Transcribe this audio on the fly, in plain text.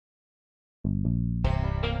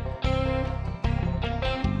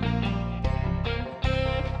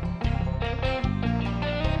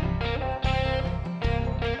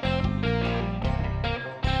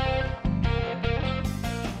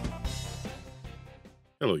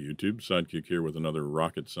Hello YouTube, Sidekick here with another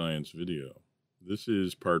rocket science video. This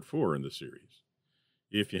is part 4 in the series.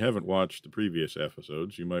 If you haven't watched the previous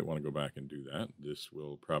episodes, you might want to go back and do that. This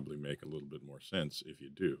will probably make a little bit more sense if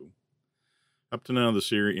you do. Up to now in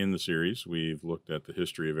the series, we've looked at the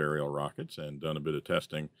history of aerial rockets and done a bit of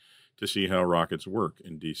testing to see how rockets work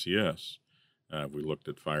in DCS. We looked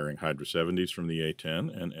at firing Hydra 70s from the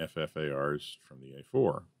A-10 and FFARs from the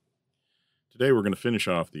A-4. Today we're going to finish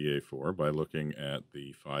off the A-4 by looking at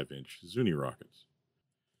the 5-inch Zuni rockets.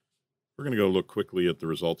 We're going to go look quickly at the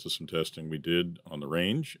results of some testing we did on the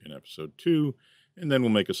range in episode 2, and then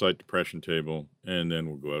we'll make a sight depression table, and then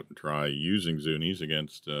we'll go out and try using Zunis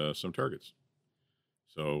against some targets.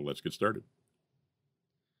 So let's get started.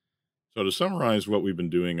 So to summarize what we've been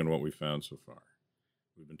doing and what we've found so far,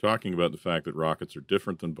 we've been talking about the fact that rockets are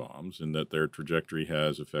different than bombs in that their trajectory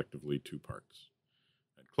has effectively two parts.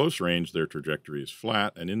 Close range, their trajectory is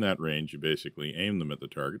flat, and in that range, you basically aim them at the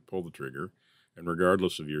target, pull the trigger, and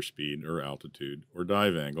regardless of your speed or altitude or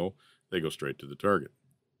dive angle, they go straight to the target.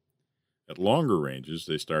 At longer ranges,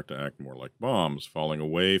 they start to act more like bombs, falling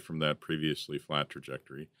away from that previously flat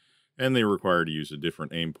trajectory, and they require to use a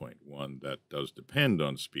different aim point, one that does depend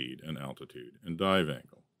on speed and altitude and dive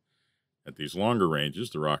angle. At these longer ranges,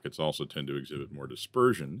 the rockets also tend to exhibit more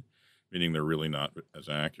dispersion, meaning they're really not as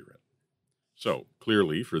accurate. So,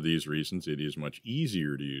 clearly, for these reasons, it is much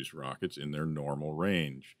easier to use rockets in their normal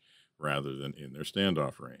range rather than in their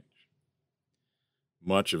standoff range.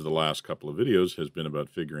 Much of the last couple of videos has been about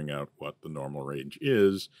figuring out what the normal range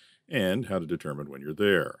is and how to determine when you're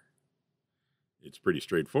there. It's pretty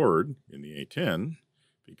straightforward in the A-10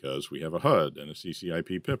 because we have a HUD and a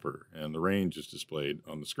CCIP pipper, and the range is displayed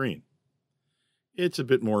on the screen. It's a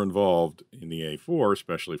bit more involved in the A-4,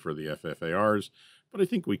 especially for the FFARs, but I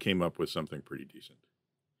think we came up with something pretty decent.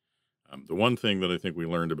 The one thing that I think we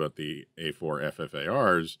learned about the A-4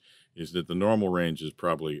 FFARs is that the normal range is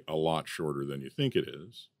probably a lot shorter than you think it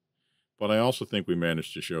is, but I also think we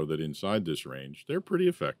managed to show that inside this range, they're pretty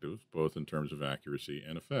effective, both in terms of accuracy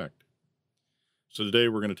and effect. So today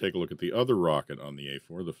we're going to take a look at the other rocket on the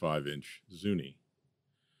A-4, the 5-inch Zuni.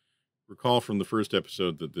 Recall from the first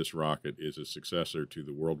episode that this rocket is a successor to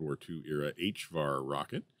the World War II era HVAR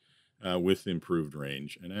rocket, with improved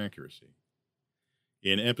range and accuracy.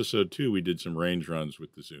 In episode 2, we did some range runs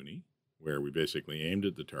with the Zuni, where we basically aimed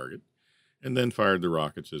at the target, and then fired the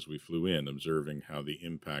rockets as we flew in, observing how the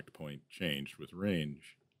impact point changed with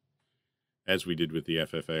range. As we did with the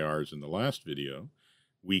FFARs in the last video,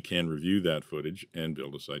 we can review that footage and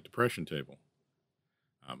build a sight depression table.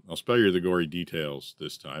 I'll spare you the gory details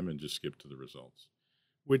this time and just skip to the results,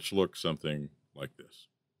 which look something like this.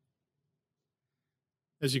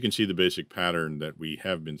 As you can see, the basic pattern that we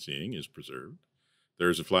have been seeing is preserved.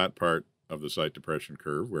 There's a flat part of the sight depression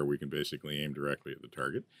curve where we can basically aim directly at the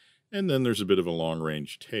target, and then there's a bit of a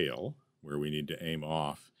long-range tail where we need to aim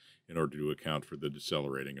off in order to account for the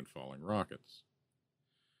decelerating and falling rockets.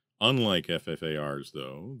 Unlike FFARs,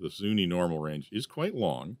 though, the Zuni normal range is quite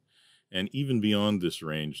long, and even beyond this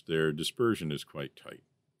range, their dispersion is quite tight.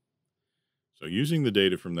 So using the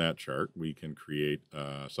data from that chart, we can create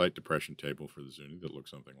a sight depression table for the Zuni that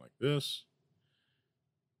looks something like this.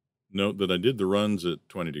 Note that I did the runs at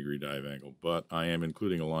 20-degree dive angle, but I am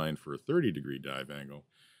including a line for a 30-degree dive angle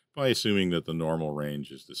by assuming that the normal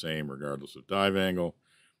range is the same regardless of dive angle,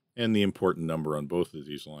 and the important number on both of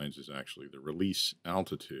these lines is actually the release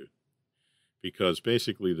altitude. Because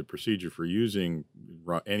basically the procedure for using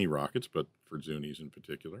any rockets, but for Zunis in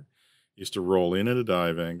particular, is to roll in at a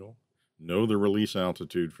dive angle, know the release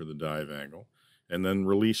altitude for the dive angle, and then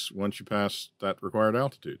release once you pass that required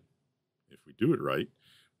altitude. If we do it right,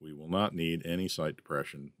 we will not need any sight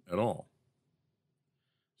depression at all.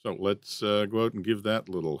 So let's go out and give that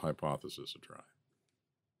little hypothesis a try.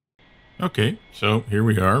 Okay, so here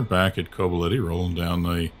we are back at Kobality, rolling down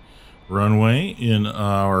the runway in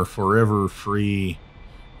our forever free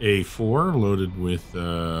A-4, loaded with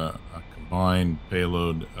a combined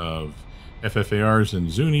payload of FFARs and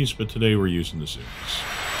Zunis, but today we're using the Zunis.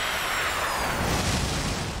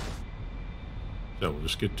 So we'll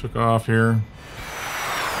just get took off here.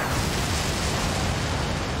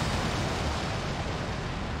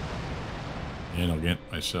 And I'll get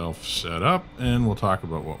myself set up, and we'll talk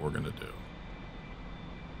about what we're going to do.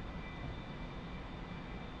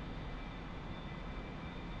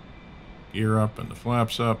 Gear up and the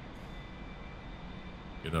flaps up.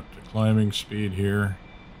 Get up to climbing speed here.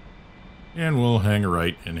 And we'll hang a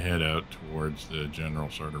right and head out towards the general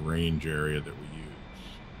sort of range area that we use.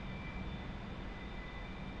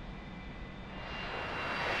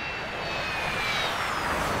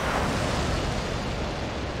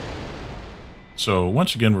 So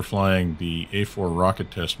once again, we're flying the A4 rocket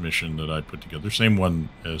test mission that I put together. Same one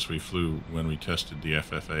as we flew when we tested the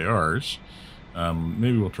FFARs.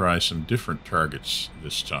 Maybe we'll try some different targets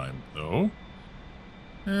this time, though.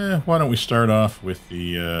 Why don't we start off with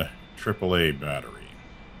the AAA battery?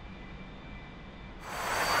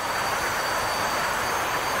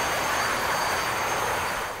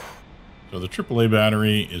 So the AAA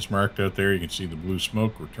battery is marked out there. You can see the blue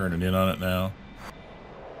smoke. We're turning in on it now.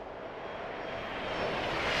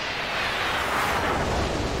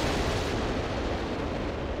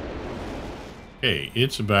 Okay,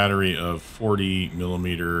 it's a battery of 40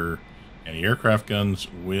 millimeter anti-aircraft guns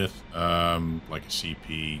with like a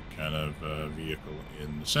CP kind of vehicle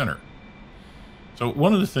in the center. So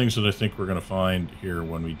one of the things that I think we're going to find here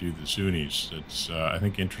when we do the Zunis that's I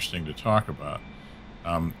think interesting to talk about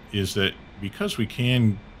is that because we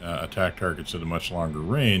can attack targets at a much longer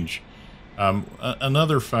range,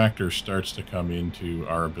 another factor starts to come into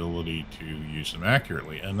our ability to use them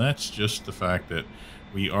accurately, and that's just the fact that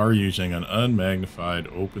we are using an unmagnified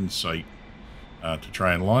open sight to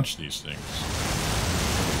try and launch these things.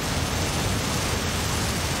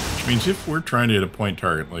 Which means if we're trying to hit a point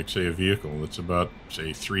target, like say a vehicle that's about,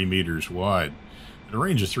 say, 3 meters wide, at a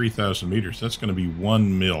range of 3,000 meters, that's going to be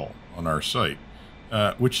 1 mil on our sight,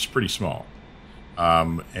 which is pretty small.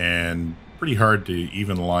 And pretty hard to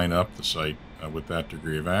even line up the sight with that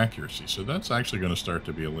degree of accuracy. So that's actually going to start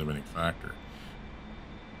to be a limiting factor.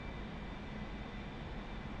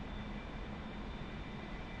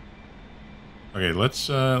 Okay, let's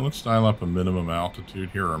dial up a minimum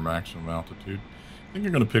altitude here, or maximum altitude. I think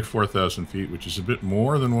I'm going to pick 4,000 feet, which is a bit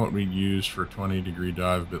more than what we'd use for a 20-degree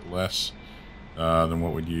dive, a bit less than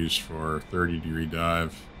what we'd use for a 30-degree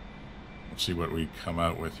dive. We'll see what we come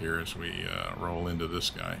out with here as we roll into this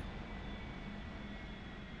guy.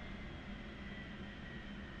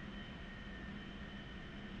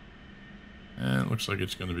 And it looks like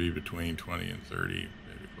it's going to be between 20 and 30,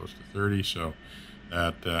 maybe close to 30, so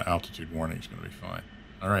that altitude warning is going to be fine.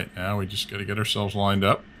 All right, now we just got to get ourselves lined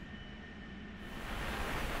up.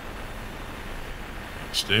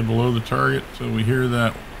 Stay below the target till we hear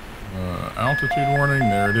that altitude warning.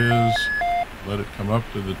 There it is. Let it come up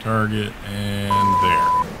to the target, and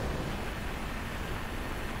there.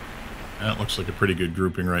 That looks like a pretty good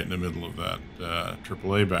grouping right in the middle of that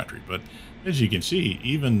AAA battery. But as you can see,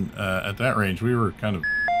 even at that range, we were kind of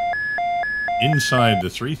inside the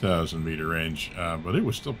 3,000 meter range, but it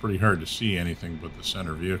was still pretty hard to see anything but the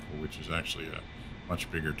center vehicle, which is actually a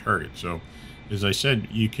much bigger target. So, as I said,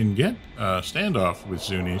 you can get standoff with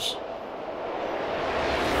Zunis,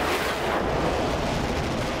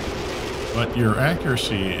 but your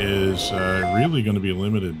accuracy is really going to be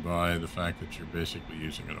limited by the fact that you're basically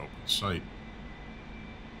using an open sight.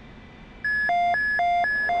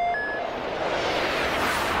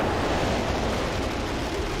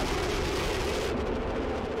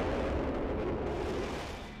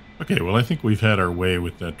 Okay, well, I think we've had our way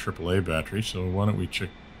with that AAA battery, so why don't we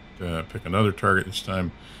pick another target this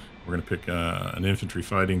time. We're going to pick an infantry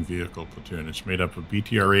fighting vehicle platoon. It's made up of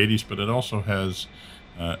BTR-80s, but it also has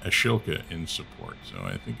a Shilka in support. So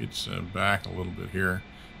I think it's back a little bit here.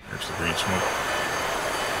 There's the green smoke.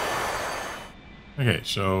 Okay,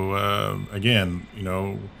 so again, you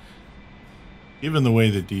know, given the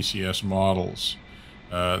way that DCS models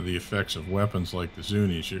the effects of weapons like the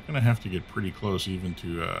Zunis, you're going to have to get pretty close even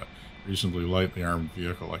to a reasonably lightly armed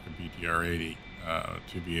vehicle like a BTR-80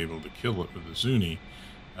 to be able to kill it with a Zuni.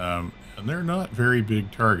 And they're not very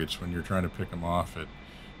big targets when you're trying to pick them off at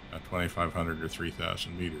 2,500 or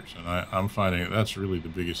 3,000 meters. And I'm finding that's really the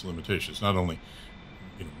biggest limitation. It's not only,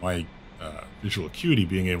 you know, my visual acuity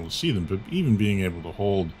being able to see them, but even being able to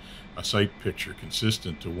hold a sight picture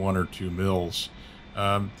consistent to 1 or 2 mils.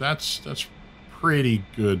 That's pretty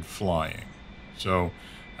good flying. So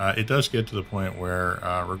it does get to the point where,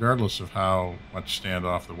 regardless of how much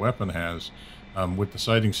standoff the weapon has, with the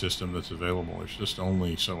sighting system that's available, it's just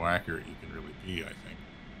only so accurate you can really be, I think.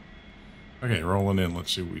 Okay, rolling in.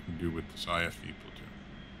 Let's see what we can do with this IFV platoon.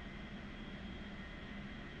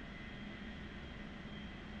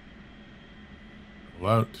 Roll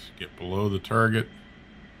out, get below the target,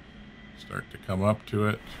 start to come up to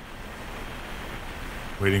it.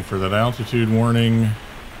 Waiting for that altitude warning.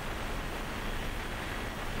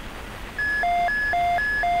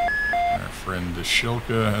 Our friend the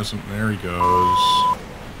Shilka hasn't. There he goes.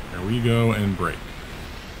 There we go, and break.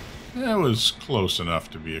 That was close enough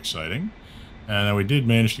to be exciting. And we did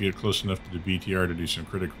manage to get close enough to the BTR to do some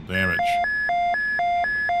critical damage.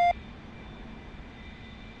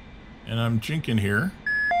 And I'm jinking here,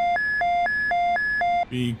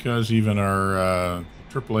 because even our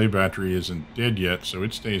AAA battery isn't dead yet, so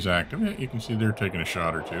it stays active. Yeah, you can see they're taking a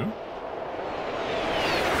shot or two.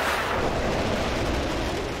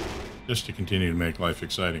 Just to continue to make life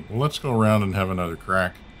exciting. Well, let's go around and have another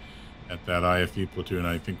crack at that IFE platoon.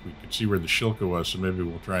 I think we could see where the Shilka was, so maybe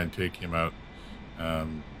we'll try and take him out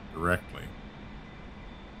directly.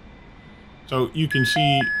 So you can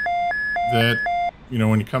see that, you know,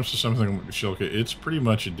 when it comes to something like the Shilka, it's pretty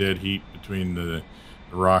much a dead heat between the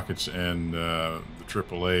rockets and the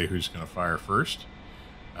AAA who's going to fire first.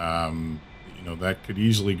 You know, that could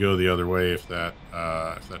easily go the other way if that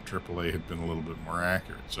AAA had been a little bit more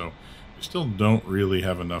accurate. So we still don't really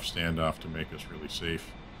have enough standoff to make us really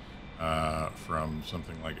safe from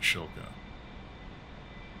something like a Shilka.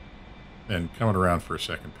 And coming around for a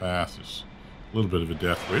second pass is a little bit of a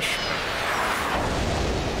death wish.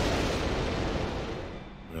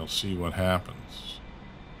 We'll see what happens.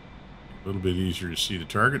 A little bit easier to see the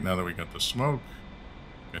target now that we got the smoke.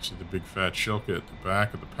 I see the big fat Shilka at the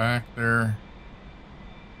back of the pack there.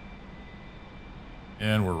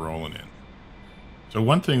 And we're rolling in. So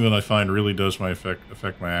one thing that I find really does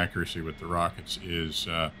affect my accuracy with the rockets is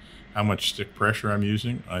how much stick pressure I'm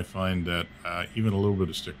using. I find that even a little bit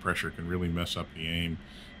of stick pressure can really mess up the aim.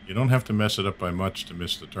 You don't have to mess it up by much to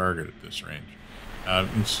miss the target at this range.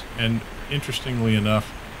 And interestingly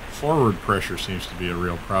enough, forward pressure seems to be a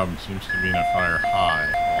real problem. Seems to mean I fire high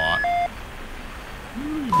a lot.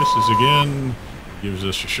 He misses again, gives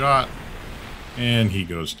us a shot, and he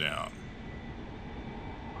goes down.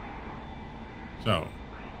 So,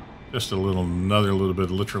 just another little bit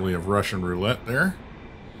literally of Russian roulette there.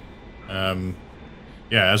 Yeah,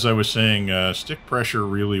 as I was saying, stick pressure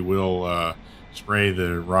really will spray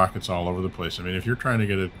the rockets all over the place. I mean, if you're trying to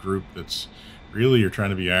get a group that's really, you're trying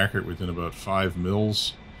to be accurate within about 5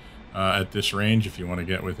 mils at this range, if you want to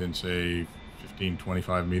get within, say, 15,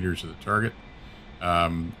 25 meters of the target,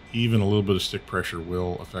 even a little bit of stick pressure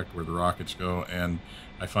will affect where the rockets go. And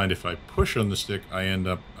I find if I push on the stick, I end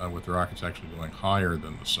up with the rockets actually going higher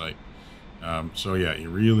than the sight. So yeah, you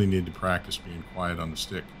really need to practice being quiet on the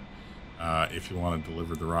stick if you want to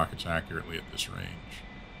deliver the rockets accurately at this range.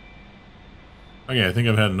 Okay, I think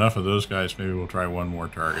I've had enough of those guys. Maybe we'll try one more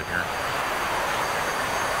target here.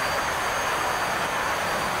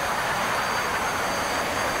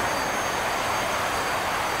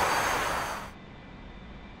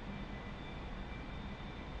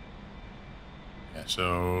 Yeah,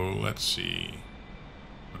 so let's see.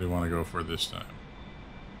 What do we want to go for this time?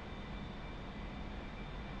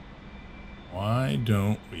 Why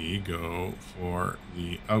don't we go for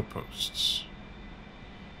the outposts?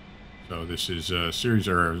 So this is a series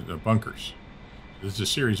of bunkers. This is a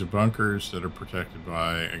series of bunkers that are protected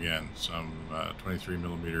by, again, some 23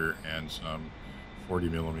 millimeter and some 40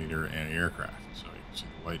 millimeter anti-aircraft. So you can see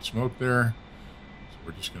the white smoke there. So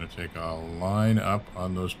we're just going to take a line up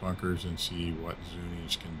on those bunkers and see what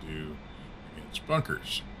Zunis can do against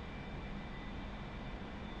bunkers.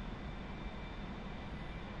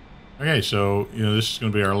 Okay, so, you know, this is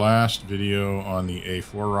going to be our last video on the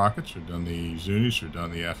A4 rockets. We've done the Zunis, we've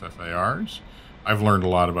done the FFARs. I've learned a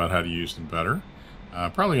lot about how to use them better.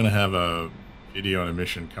 Probably going to have a video on a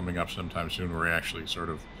mission coming up sometime soon where we actually sort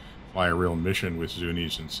of fly a real mission with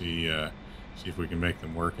Zunis and see if we can make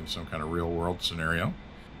them work in some kind of real-world scenario.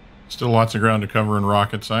 Still lots of ground to cover in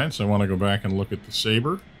rocket science. I want to go back and look at the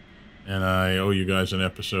Sabre, and I owe you guys an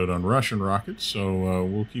episode on Russian rockets, so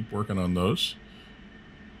we'll keep working on those.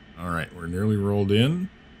 All right, we're nearly rolled in.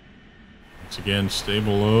 Once again, stay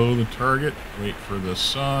below the target. Wait for the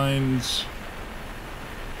signs.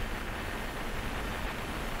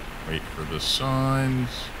 Wait for the signs.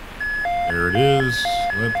 There it is.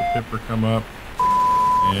 Let the pipper come up.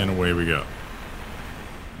 And away we go.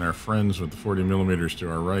 And our friends with the 40 millimeters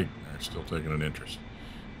to our right are still taking an interest.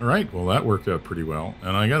 All right, well, that worked out pretty well.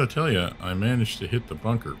 And I got to tell you, I managed to hit the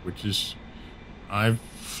bunker, which is... I've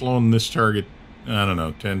flown this target, I don't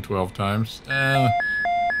know, 10, 12 times. I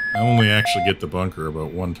only actually get the bunker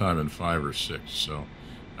about one time in 5 or 6. So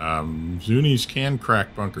Zunis can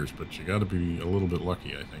crack bunkers, but you got to be a little bit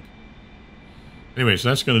lucky, I think. Anyways,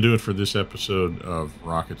 that's going to do it for this episode of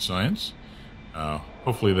Rocket Science.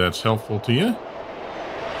 Hopefully that's helpful to you.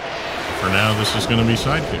 For now, this is going to be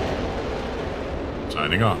Sidekick.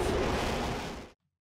 Signing off.